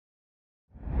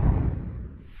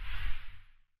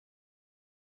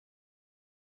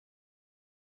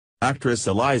Actress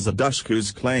Eliza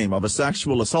Dushku's claim of a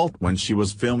sexual assault when she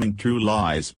was filming True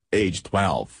Lies, age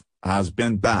 12, has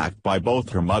been backed by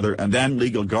both her mother and then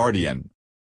legal guardian.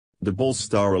 The Bulls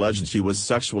star alleged she was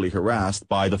sexually harassed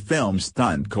by the film's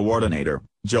stunt coordinator,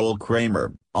 Joel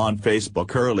Kramer, on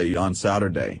Facebook early on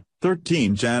Saturday,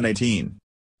 13 Jan 18.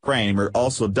 Kramer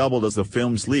also doubled as the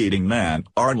film's leading man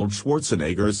Arnold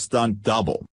Schwarzenegger's stunt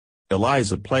double.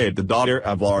 Eliza played the daughter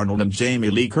of Arnold and Jamie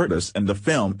Lee Curtis in the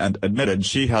film and admitted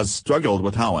she has struggled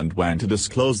with how and when to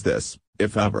disclose this,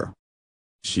 if ever.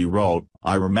 She wrote,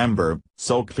 "I remember,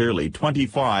 so clearly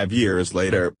 25 years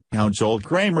later, how Joel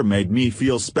Kramer made me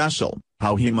feel special,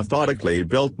 how he methodically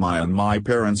built my and my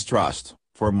parents' trust,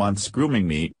 for months grooming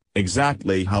me,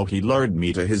 exactly how he lured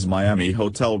me to his Miami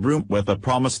hotel room with a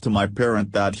promise to my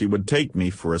parent that he would take me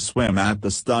for a swim at the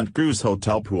stunt cruise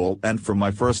hotel pool and for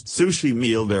my first sushi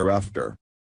meal thereafter.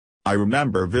 I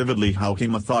remember vividly how he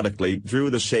methodically drew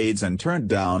the shades and turned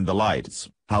down the lights,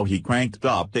 how he cranked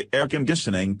up the air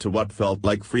conditioning to what felt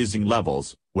like freezing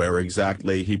levels, where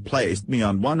exactly he placed me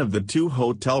on one of the two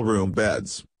hotel room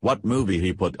beds, what movie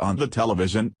he put on the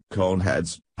television,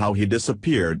 Coneheads, how he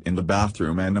disappeared in the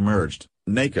bathroom and emerged,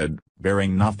 naked,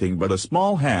 bearing nothing but a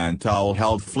small hand towel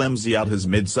held flimsy at his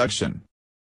midsection.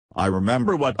 I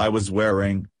remember what I was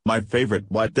wearing, my favorite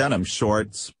white denim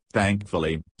shorts,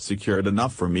 thankfully, secured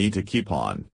enough for me to keep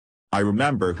on. I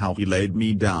remember how he laid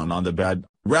me down on the bed,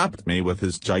 wrapped me with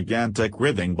his gigantic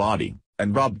writhing body,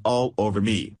 and rubbed all over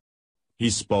me. He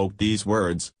spoke these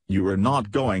words, 'You are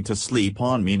not going to sleep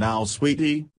on me now,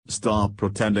 sweetie, stop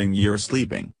pretending you're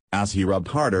sleeping,' as he rubbed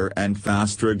harder and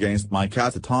faster against my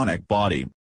catatonic body.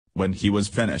 When he was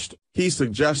finished, he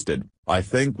suggested, 'I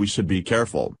think we should be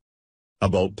careful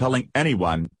about telling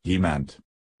anyone,' he meant.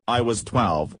 I was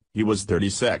 12, he was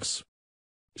 36.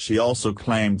 She also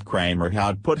claimed Kramer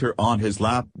had put her on his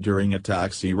lap during a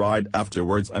taxi ride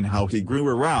afterwards and how he grew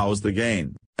aroused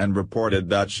again, and reported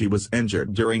that she was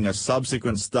injured during a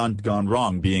subsequent stunt gone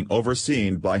wrong being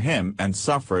overseen by him and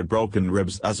suffered broken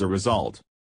ribs as a result.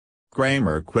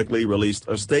 Kramer quickly released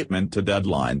a statement to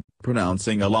Deadline,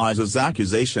 pronouncing Eliza's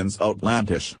accusations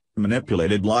outlandish,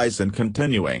 manipulated lies and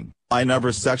continuing, "I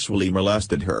never sexually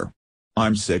molested her.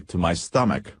 I'm sick to my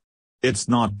stomach. It's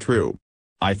not true.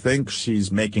 I think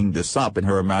she's making this up in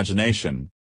her imagination.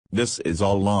 This is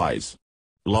all lies.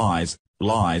 Lies,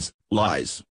 lies,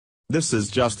 lies. This is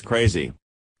just crazy.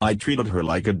 I treated her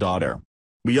like a daughter.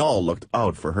 We all looked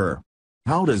out for her.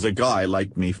 How does a guy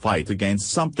like me fight against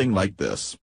something like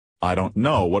this? I don't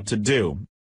know what to do.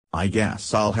 I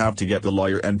guess I'll have to get a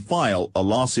lawyer and file a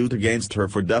lawsuit against her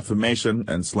for defamation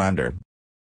and slander."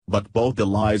 But both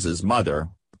Eliza's mother,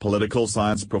 political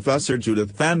science professor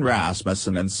Judith Van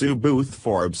Rasmussen, and Sue Booth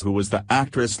Forbes, who was the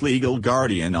actress' legal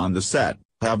guardian on the set,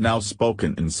 have now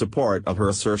spoken in support of her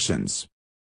assertions.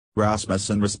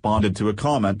 Rasmussen responded to a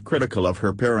comment critical of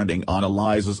her parenting on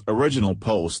Eliza's original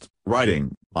post,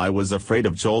 writing, "I was afraid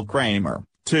of Joel Kramer,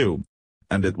 too.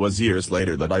 And it was years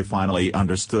later that I finally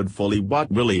understood fully what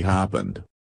really happened.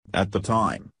 At the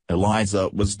time, Eliza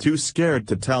was too scared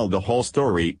to tell the whole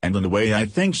story, and in a way I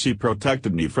think she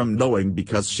protected me from knowing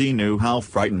because she knew how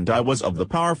frightened I was of the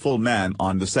powerful man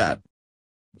on the set."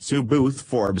 Sue Booth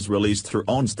Forbes released her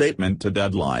own statement to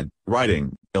Deadline,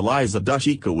 writing, "Eliza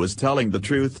Dushku was telling the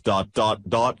truth.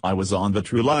 I was on the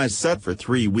True Lies set for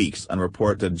 3 weeks and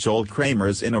reported Joel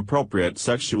Kramer's inappropriate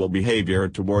sexual behavior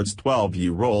towards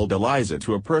 12-year-old Eliza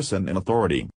to a person in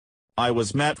authority. I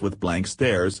was met with blank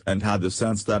stares and had the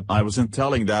sense that I wasn't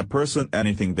telling that person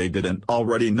anything they didn't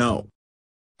already know.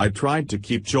 I tried to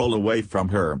keep Joel away from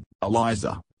her,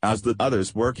 Eliza, as did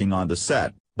others working on the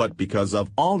set, but because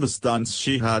of all the stunts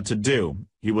she had to do,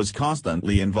 he was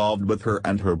constantly involved with her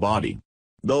and her body.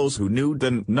 Those who knew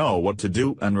didn't know what to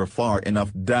do and were far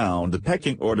enough down the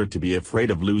pecking order to be afraid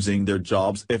of losing their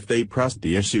jobs if they pressed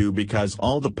the issue, because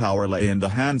all the power lay in the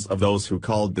hands of those who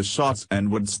called the shots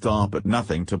and would stop at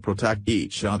nothing to protect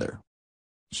each other."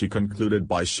 She concluded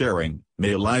by sharing,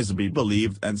 "May Eliza be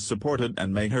believed and supported,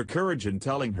 and may her courage in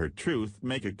telling her truth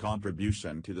make a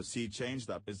contribution to the sea change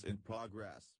that is in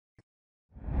progress."